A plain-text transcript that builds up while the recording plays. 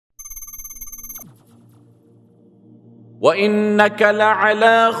وَإِنَّكَ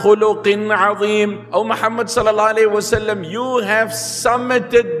لَعَلَىٰ خُلُقٍ عَظِيمٍ. O Muhammad sallallahu alayhi wasallam, you have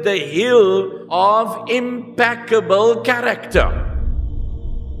summited the hill of impeccable character.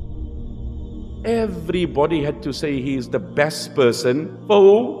 Everybody had to say he is the best person,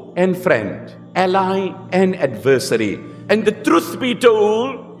 foe and friend, ally and adversary. And the truth be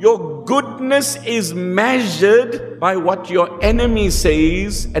told, your goodness is measured by what your enemy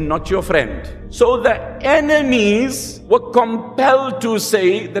says and not your friend. So the enemies were compelled to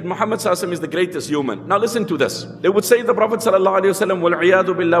say that Muhammad ﷺ is the greatest human. Now listen to this. They would say the Prophet ﷺ, وَالْعِيَاذُ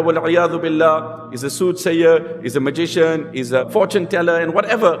بِاللَّهِ وَالْعِيَاذُ بِاللَّهِ, is a soothsayer, is a magician, is a fortune teller and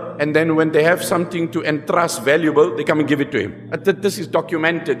whatever. And then when they have something to entrust valuable, they come and give it to him. This is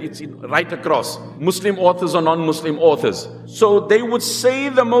documented. It's right across. Muslim authors or non-Muslim authors. So they would say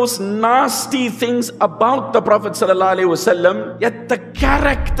the most nasty things about the Prophet ﷺ, yet the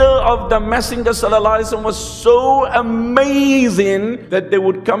character of the Messenger ﷺ was so amazing that they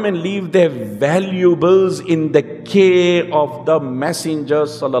would come and leave their valuables in the care of the Messenger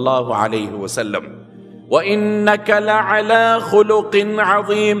ﷺ. وَإِنَّكَ لَعَلَىٰ خُلُقٍ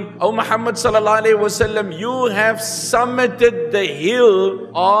عَظِيمٍ. O Muhammad sallallahu alayhi wasallam, you have summited the hill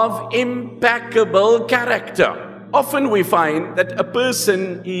of impeccable character. Often we find that a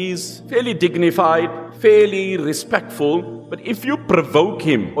person is fairly dignified, fairly respectful, but if you provoke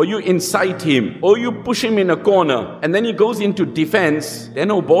him, or you incite him, or you push him in a corner, and then he goes into defense,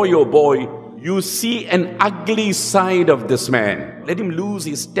 then oh boy, you see an ugly side of this man. Let him lose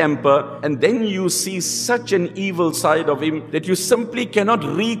his temper, and then you see such an evil side of him that you simply cannot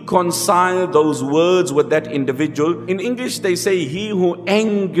reconcile those words with that individual. In English they say, he who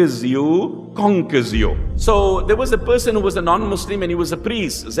angers you conquers you. So there was a person who was a non-Muslim and he was a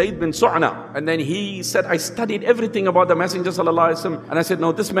priest, Zayd bin Su'na. And then he said, I studied everything about the Messenger sallallahu alaihi wasallam. And I said,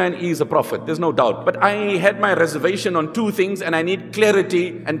 no, this man is a prophet, there's no doubt. But I had my reservation on two things and I need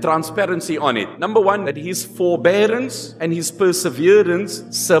clarity and transparency on it. Number one, that his forbearance and his perseverance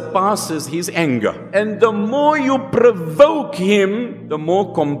surpasses his anger. And the more you provoke him, the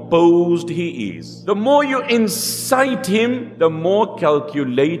more composed he is. The more you incite him, the more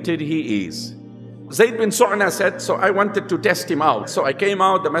calculated he is. Zayd bin Su'na said, so I wanted to test him out. So I came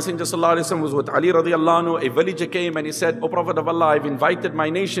out, the Messenger sallallahu alaihi wasallam was with Ali radiallahu anhu. A villager came and he said, O Prophet of Allah, I've invited my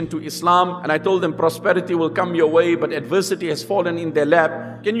nation to Islam and I told them prosperity will come your way, but adversity has fallen in their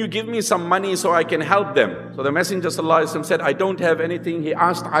lap. Can you give me some money so I can help them? So the Messenger sallallahu alaihi wasallam said, I don't have anything. He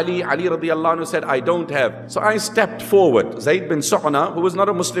asked Ali radiallahu anhu said, I don't have. So I stepped forward, Zayd bin Su'na, who was not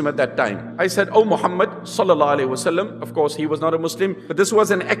a Muslim at that time. I said, O Muhammad sallallahu alaihi wasallam, of course he was not a Muslim, but this was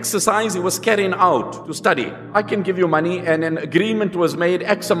an exercise he was carrying out to study. I can give you money, and an agreement was made,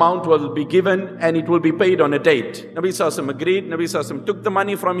 X amount will be given and it will be paid on a date. Nabi Sallallahu agreed. Nabi Sallallahu took the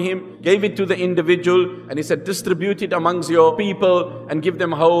money from him, gave it to the individual, and he said, distribute it amongst your people and give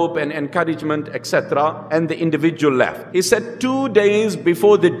them hope and encouragement, etc. And the individual left. He said 2 days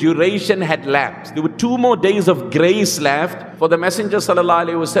before the duration had lapsed, there were 2 more days of grace left for the Messenger sallallahu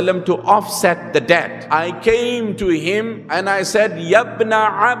alaihi wasallam to offset the debt. I came to him and I said,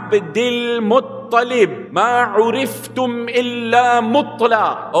 Yabna Abdil Muttalib, ma uriftum illa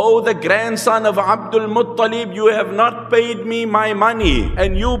mutla. Oh, the grandson of Abdul Muttalib, you have not paid me my money.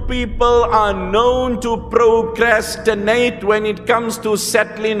 And you people are known to procrastinate when it comes to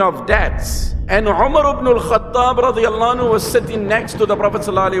settling of debts. And Umar ibn al-Khattab radiallahu anhu was sitting next to the Prophet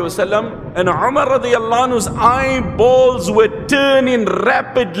sallallahu alaihi wasallam, and Umar radiallahu anhu's eyeballs were turning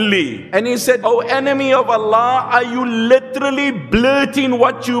rapidly. And he said, oh enemy of Allah, are you literally blurting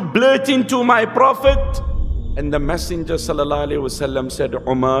what you blurt into my Prophet? And the Messenger sallallahu alaihi wasallam said,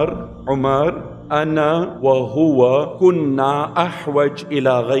 Umar, ana wa huwa kunna ahwaj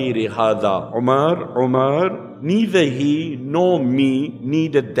ila ghayri hadha. Umar, neither he nor me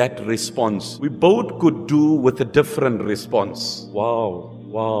needed that response. We both could do with a different response.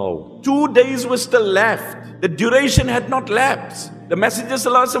 Wow. 2 days were still left. The duration had not lapsed. The Messenger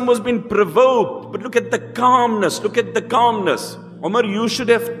sallallahu alaihi wasallam was being provoked. But look at the calmness. Umar, you should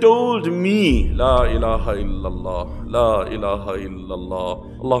have told me, La ilaha illallah, La ilaha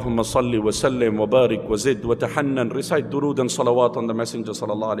illallah, Allahumma salli wa sallim wa barik wa zid wa tahannan, recite durood and salawat on the Messenger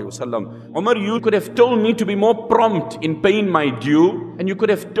sallallahu alaihi wasallam. Umar, you could have told me to be more prompt in paying my due, and you could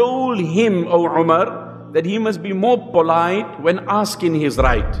have told him, O Umar, that he must be more polite when asking his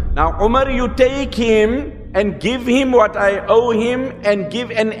right. Now Umar, you take him and give him what I owe him, and give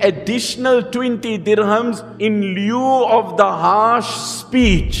an additional 20 dirhams in lieu of the harsh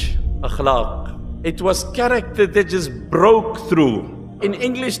speech. Akhlaq. It was character that just broke through. In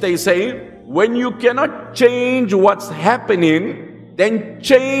English they say, when you cannot change what's happening, then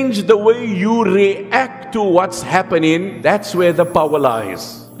change the way you react to what's happening. That's where the power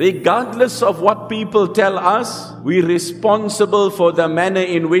lies. Regardless of what people tell us, we're responsible for the manner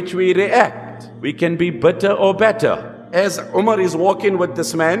in which we react. We can be bitter or better. As Umar is walking with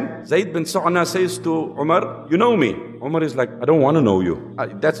this man, Zayd bin Sa'na says to Umar, "You know me?" Umar is like, "I don't want to know you."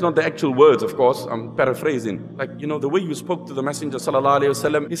 That's not the actual words, of course. I'm paraphrasing. Like, the way you spoke to the Messenger sallallahu alaihi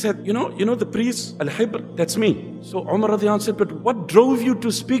wasallam. He said, you know the priest, Al-Hibr, that's me. So Umar radiallahu anhu said, "But what drove you to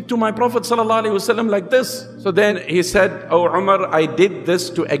speak to my Prophet sallallahu alaihi wasallam like this?" So then he said, "Oh Umar, I did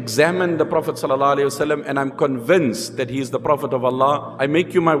this to examine the Prophet sallallahu alaihi wasallam, and I'm convinced that he is the Prophet of Allah. I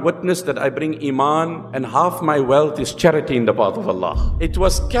make you my witness that I bring Iman, and half my wealth is charity in the path of Allah." It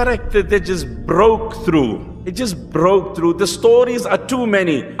was character that just broke through. It just broke through. The stories are too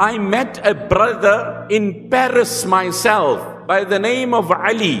many. I met a brother in Paris myself by the name of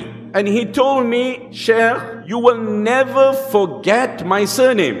Ali. And he told me, "Shaykh, you will never forget my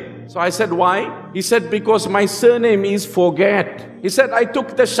surname." So I said, "Why?" He said, "Because my surname is forget." He said, "I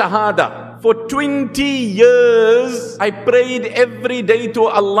took the Shahada. For 20 years, I prayed every day to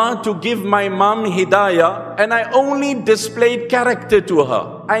Allah to give my mom hidayah, and I only displayed character to her.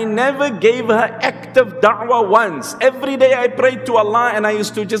 I never gave her active da'wah once. Every day I prayed to Allah and I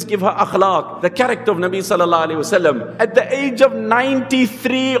used to just give her akhlaq, the character of Nabi sallallahu alaihi wasallam." At the age of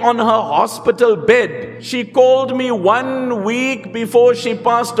 93 on her hospital bed, she called me 1 week before she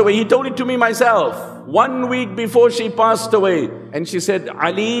passed away. He told it to me myself. 1 week before she passed away. And she said,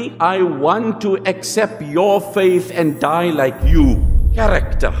 "Ali, I want to accept your faith and die like you."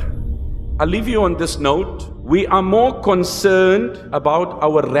 Character. I'll leave you on this note. We are more concerned about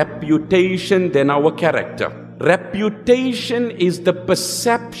our reputation than our character. Reputation is the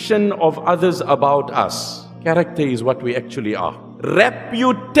perception of others about us. Character is what we actually are.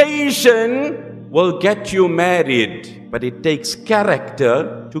 Reputation will get you married, but it takes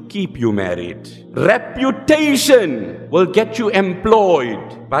character to keep you married. Reputation will get you employed,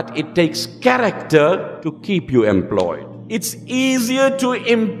 but it takes character to keep you employed. It's easier to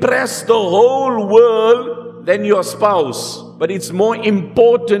impress the whole world than your spouse, but it's more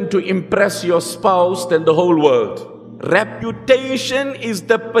important to impress your spouse than the whole world. Reputation is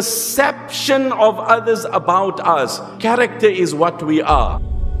the perception of others about us. Character is what we are.